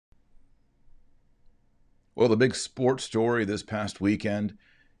Well, the big sports story this past weekend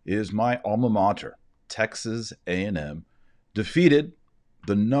is my alma mater, Texas A&M, defeated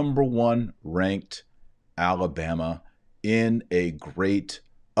the number one ranked Alabama in a great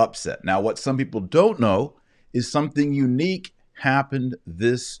upset. Now, what some people don't know is something unique happened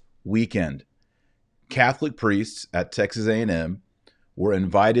this weekend. Catholic priests at Texas A&M were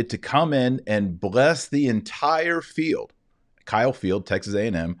invited to come in and bless the entire field, Kyle Field, Texas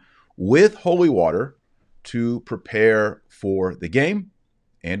A&M, with holy water to prepare for the game.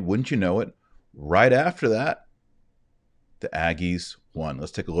 And wouldn't you know it, right after that, the Aggies won.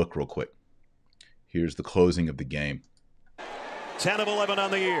 Let's take a look real quick. Here's the closing of the game. 10 of 11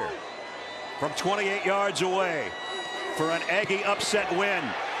 on the year from 28 yards away for an Aggie upset win.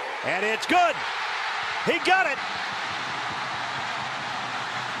 And it's good. He got it.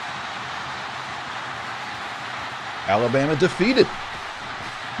 Alabama defeated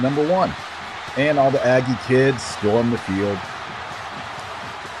number one. And all the Aggie kids stormed the field.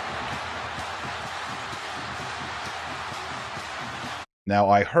 Now,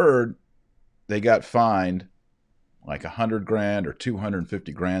 I heard they got fined like $100,000 or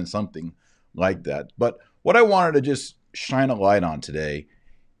 $250,000, something like that. But what I wanted to just shine a light on today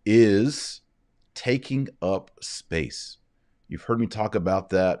is taking up space. You've heard me talk about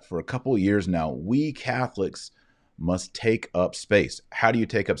that for a couple of years now. We Catholics must take up space. How do you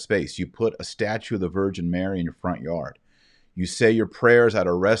take up space? You put a statue of the Virgin Mary in your front yard. You say your prayers at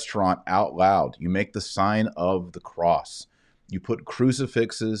a restaurant out loud. You make the sign of the cross. You put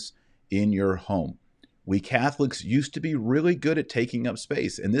crucifixes in your home. We Catholics used to be really good at taking up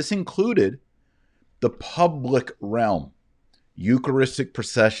space, and this included the public realm, Eucharistic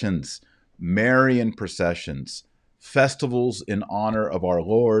processions, Marian processions, festivals in honor of our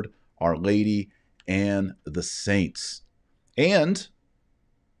Lord, Our Lady, and the saints. And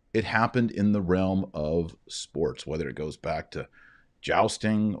it happened in the realm of sports, whether it goes back to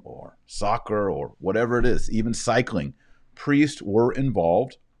jousting or soccer or whatever it is, even cycling. Priests were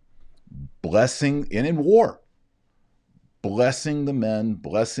involved, blessing, and in war, blessing the men,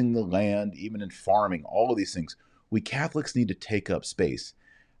 blessing the land, even in farming, all of these things. We Catholics need to take up space.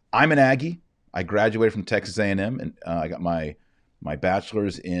 I'm an Aggie. I graduated from Texas A&M, and I got my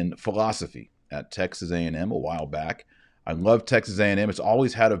bachelor's in philosophy at Texas A&M a while back. I love Texas A&M. It's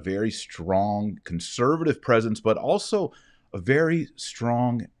always had a very strong conservative presence, but also a very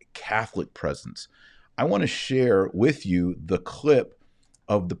strong Catholic presence. I want to share with you the clip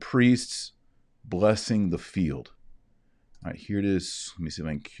of the priests blessing the field. All right, here it is. Let me see if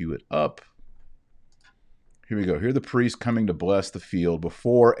I can cue it up. Here we go. Here are the priests coming to bless the field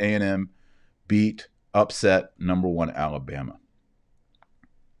before A&M beat, upset number one Alabama.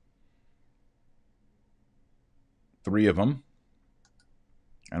 Three of them.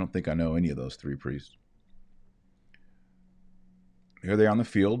 I don't think I know any of those three priests. Here they are on the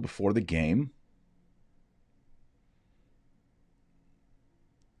field before the game.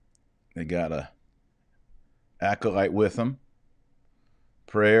 They got a acolyte with them.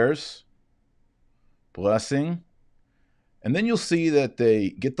 Prayers, blessing. And then you'll see that they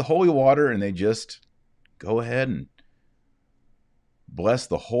get the holy water and they just go ahead and bless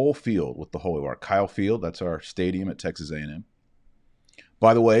the whole field with the holy water. Kyle Field, that's our stadium at Texas A&M.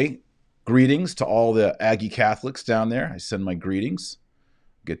 By the way, greetings to all the Aggie Catholics down there. I send my greetings.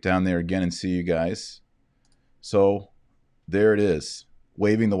 Get down there again and see you guys. So there it is.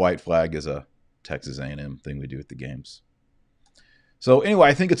 Waving the white flag is a Texas A&M thing we do at the games. So anyway,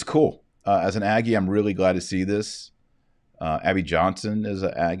 I think it's cool. As an Aggie, I'm really glad to see this. Abby Johnson is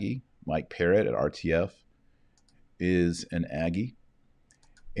an Aggie. Mike Parrott at RTF is an Aggie.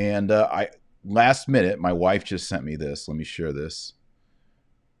 And last minute, my wife just sent me this. Let me share this.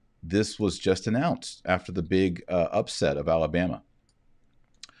 This was just announced after the big upset of Alabama.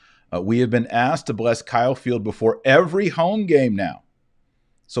 We have been asked to bless Kyle Field before every home game now.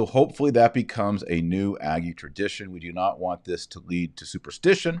 So hopefully that becomes a new Aggie tradition. We do not want this to lead to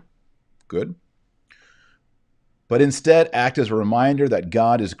superstition. Good. But instead act as a reminder that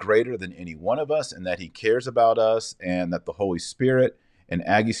God is greater than any one of us and that he cares about us and that the Holy Spirit and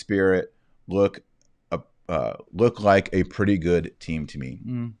Aggie Spirit look like a pretty good team to me.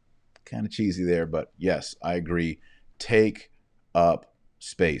 Kind of cheesy there, but yes, I agree. Take up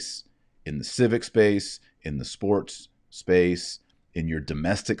space in the civic space, in the sports space, in your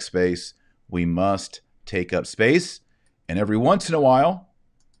domestic space. We must take up space, and every once in a while,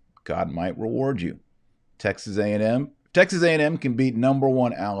 God might reward you. Texas A&M can beat number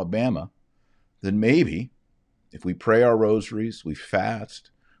one Alabama. Then maybe if we pray our rosaries, we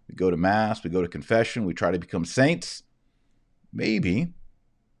fast, we go to mass, we go to confession, we try to become saints, maybe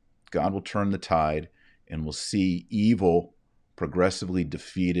God will turn the tide and we'll see evil progressively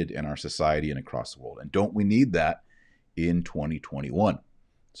defeated in our society and across the world. And don't we need that in 2021?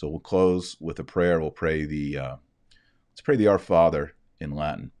 So we'll close with a prayer. We'll pray let's pray the Our Father in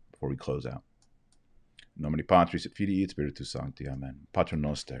Latin before we close out. In nomine Patris et Filii et Spiritus Sancti. Amen. Pater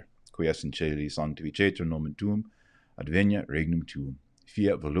noster, qui es in caeli, sanctificetur nomen tuum, adveniat regnum tuum,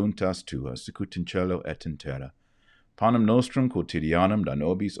 fiat voluntas tua, sicut in cielo et in terra. Panem nostrum quotidianum da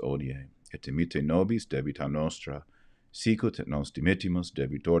nobis odie, et dimitte nobis debita nostra, sicut et nos dimittimus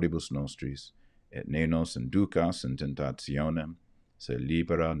debitoribus nostris, et ne nos inducas in tentationem, se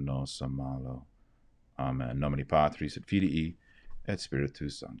libera nos a malo. Amen. Nomine Patris et Filii et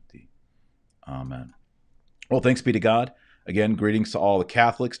Spiritus Sancti. Amen. Well, thanks be to God. Again, greetings to all the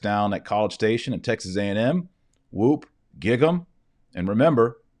Catholics down at College Station and Texas A&M. Whoop, gig 'em. And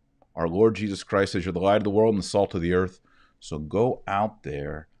remember, our Lord Jesus Christ says you're the light of the world and the salt of the earth. So go out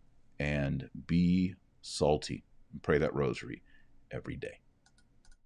there and be salty and pray that rosary every day.